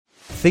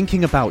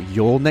thinking about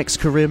your next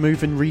career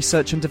move in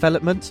research and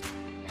development?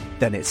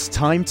 Then it's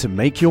time to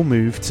make your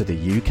move to the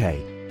UK.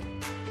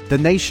 The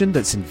nation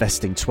that's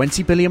investing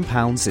 £20 billion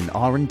in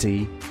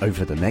R&D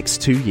over the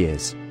next 2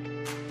 years.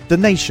 The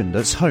nation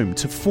that's home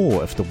to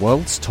 4 of the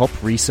world's top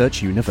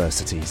research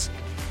universities.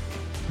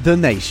 The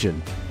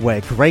nation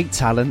where great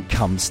talent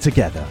comes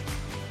together.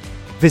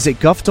 Visit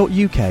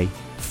gov.uk/great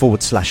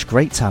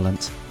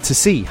talent to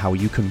see how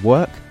you can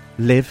work,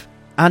 live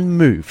and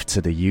move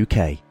to the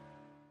UK.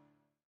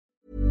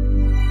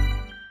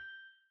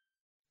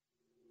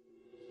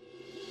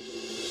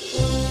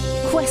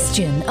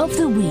 Question of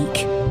the week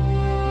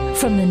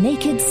from the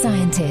Naked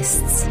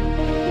Scientists.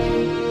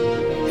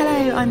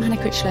 Hello, I'm Hannah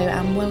Critchlow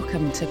and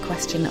welcome to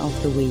Question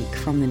of the Week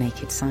from the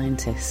Naked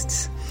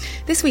Scientists.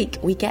 This week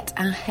we get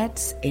our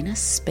heads in a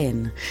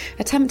spin,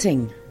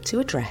 attempting to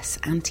address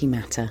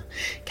antimatter.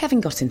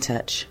 Kevin got in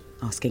touch,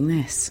 asking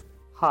this.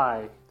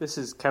 Hi, this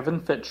is Kevin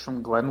Fitch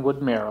from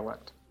Glenwood,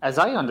 Maryland. As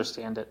I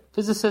understand it,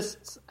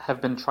 physicists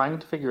have been trying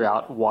to figure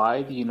out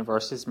why the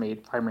universe is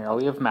made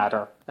primarily of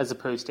matter as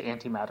opposed to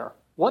antimatter.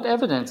 What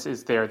evidence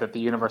is there that the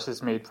universe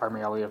is made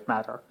primarily of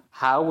matter?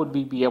 How would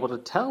we be able to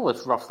tell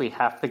if roughly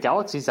half the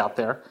galaxies out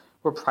there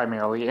were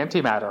primarily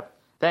antimatter?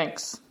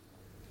 Thanks.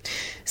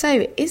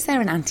 So, is there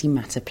an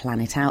antimatter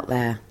planet out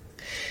there?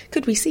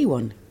 Could we see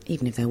one,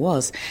 even if there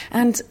was?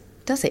 And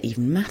does it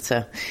even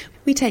matter?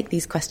 We take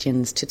these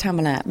questions to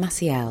Tamala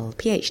Maciel,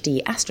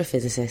 PhD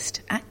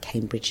astrophysicist at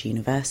Cambridge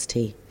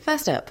University.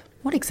 First up,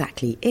 what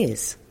exactly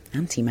is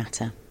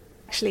antimatter?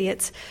 Actually,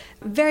 it's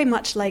very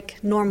much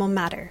like normal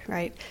matter,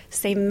 right?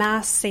 Same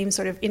mass, same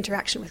sort of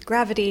interaction with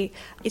gravity.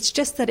 It's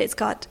just that it's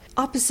got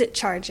opposite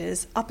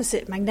charges,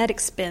 opposite magnetic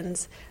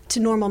spins to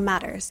normal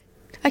matters.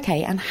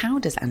 Okay, and how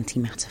does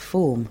antimatter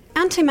form?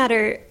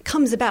 Antimatter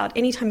comes about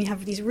anytime you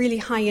have these really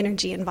high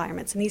energy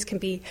environments, and these can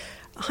be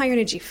high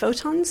energy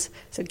photons,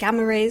 so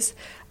gamma rays,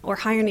 or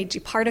high energy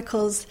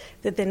particles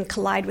that then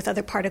collide with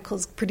other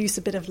particles, produce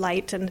a bit of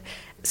light, and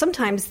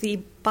sometimes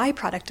the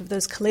byproduct of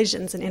those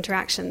collisions and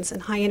interactions in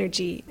high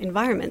energy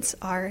environments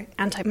are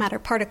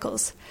antimatter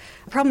particles.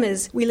 The problem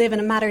is we live in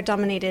a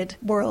matter-dominated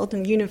world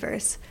and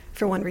universe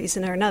for one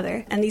reason or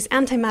another, and these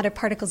antimatter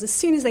particles, as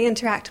soon as they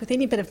interact with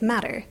any bit of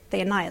matter,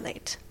 they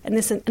annihilate. And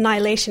this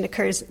annihilation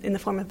occurs in the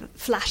form of a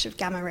flash of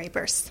gamma ray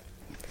bursts.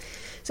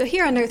 So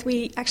here on Earth,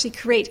 we actually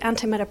create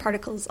antimatter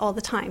particles all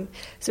the time.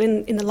 So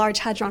in the Large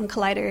Hadron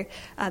Collider,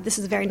 this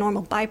is a very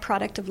normal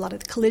byproduct of a lot of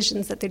the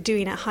collisions that they're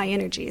doing at high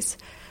energies.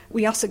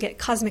 We also get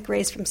cosmic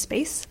rays from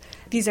space.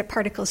 These are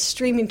particles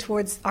streaming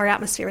towards our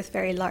atmosphere with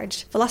very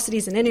large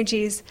velocities and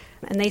energies,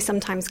 and they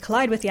sometimes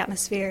collide with the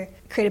atmosphere,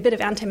 create a bit of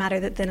antimatter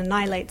that then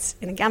annihilates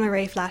in a gamma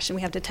ray flash, and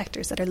we have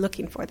detectors that are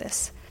looking for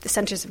this. The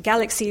centers of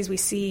galaxies, we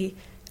see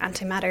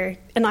antimatter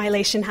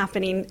annihilation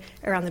happening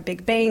around the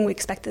Big Bang. We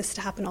expect this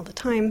to happen all the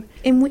time.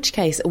 In which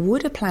case,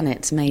 would a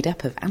planet made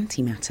up of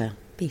antimatter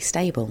be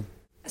stable?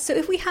 So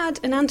if we had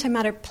an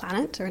antimatter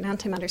planet or an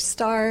antimatter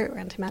star or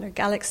antimatter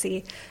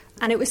galaxy,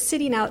 and it was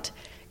sitting out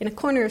in a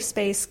corner of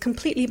space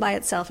completely by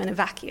itself in a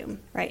vacuum,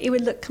 right, it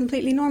would look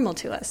completely normal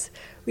to us.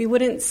 We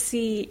wouldn't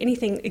see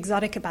anything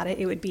exotic about it.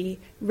 It would be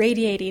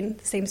radiating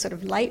the same sort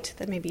of light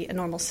that maybe a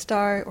normal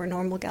star or a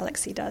normal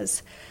galaxy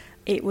does.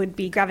 It would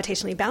be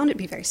gravitationally bound, it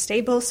would be very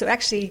stable. So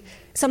actually,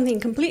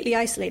 something completely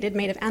isolated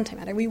made of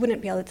antimatter, we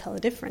wouldn't be able to tell the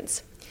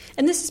difference.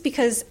 And this is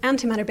because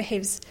antimatter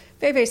behaves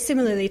very, very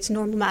similarly to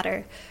normal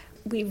matter.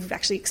 We've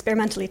actually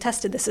experimentally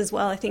tested this as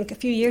well. I think a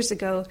few years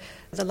ago,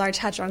 the Large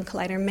Hadron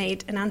Collider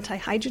made an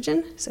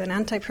anti-hydrogen, so an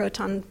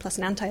antiproton plus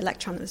an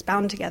anti-electron that was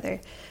bound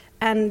together.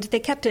 And they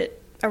kept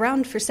it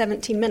around for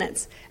 17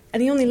 minutes.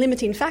 And the only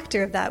limiting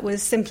factor of that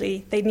was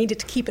simply they needed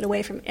to keep it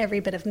away from every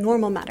bit of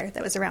normal matter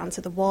that was around,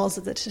 so the walls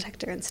of the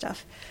detector and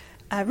stuff.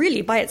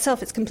 Really, by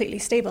itself, it's completely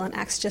stable and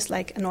acts just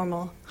like a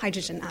normal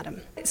hydrogen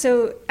atom.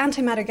 So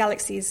antimatter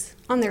galaxies,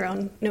 on their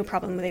own, no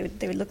problem. They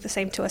would look the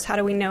same to us. How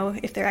do we know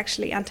if they're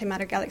actually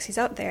antimatter galaxies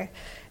out there?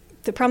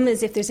 The problem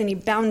is if there's any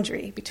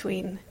boundary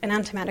between an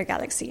antimatter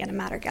galaxy and a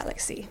matter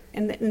galaxy.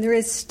 And there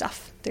is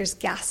stuff. There's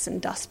gas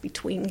and dust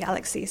between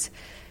galaxies.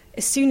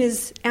 As soon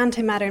as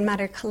antimatter and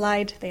matter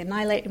collide, they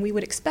annihilate, and we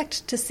would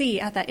expect to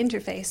see at that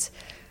interface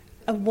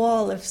a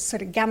wall of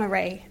sort of gamma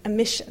ray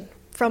emission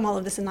from all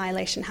of this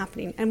annihilation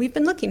happening. And we've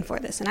been looking for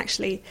this, and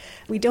actually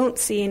we don't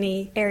see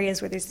any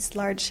areas where there's this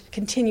large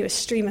continuous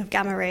stream of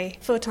gamma ray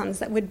photons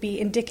that would be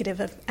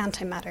indicative of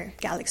antimatter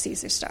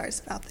galaxies or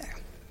stars out there.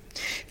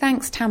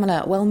 Thanks,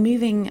 Tamala. Well,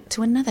 moving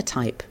to another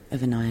type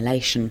of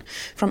annihilation,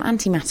 from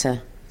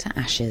antimatter to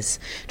ashes.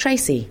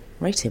 Tracy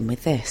wrote in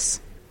with this.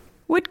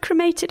 Would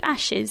cremated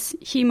ashes,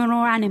 human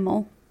or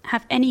animal,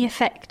 have any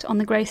effect on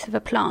the growth of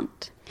a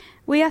plant?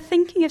 We are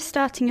thinking of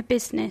starting a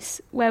business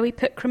where we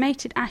put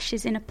cremated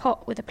ashes in a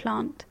pot with a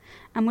plant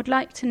and would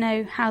like to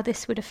know how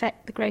this would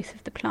affect the growth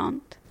of the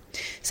plant.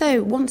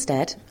 So, once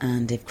dead,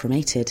 and if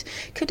cremated,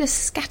 could a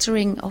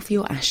scattering of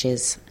your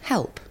ashes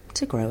help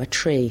to grow a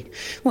tree.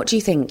 What do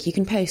you think? You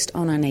can post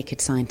on our Naked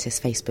Scientists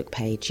Facebook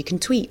page. You can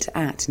tweet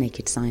at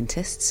Naked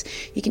Scientists.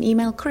 You can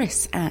email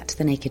Chris at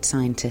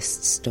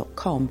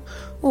thenakedscientists.com,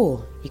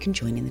 or you can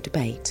join in the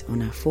debate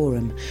on our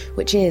forum,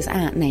 which is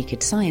at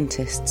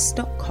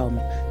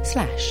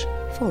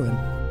nakedscientists.com/forum.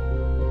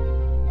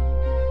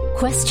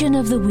 Question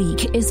of the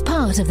Week is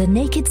part of the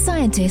Naked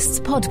Scientists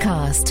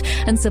podcast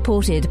and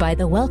supported by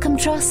the Wellcome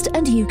Trust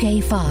and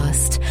UK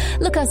Fast.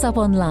 Look us up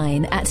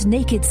online at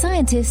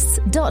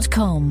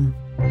nakedscientists.com.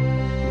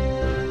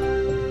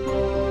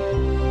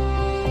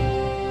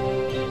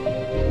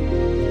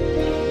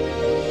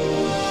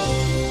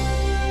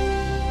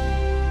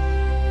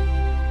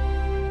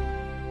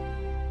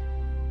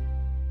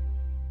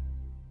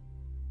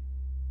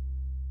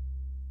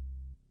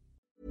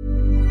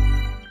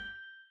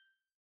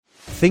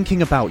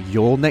 Thinking about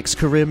your next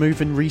career move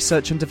in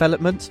research and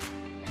development?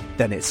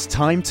 Then it's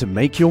time to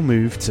make your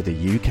move to the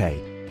UK.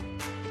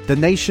 The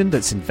nation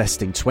that's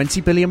investing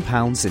 £20 billion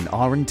in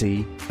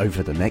R&D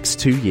over the next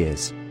 2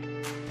 years.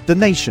 The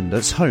nation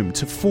that's home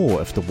to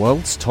 4 of the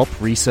world's top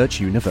research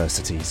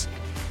universities.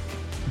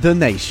 The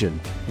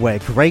nation where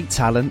great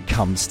talent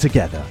comes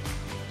together.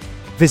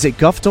 Visit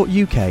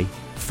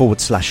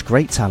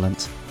gov.uk/great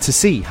talent to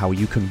see how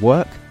you can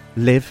work,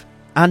 live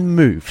and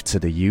move to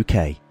the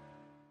UK.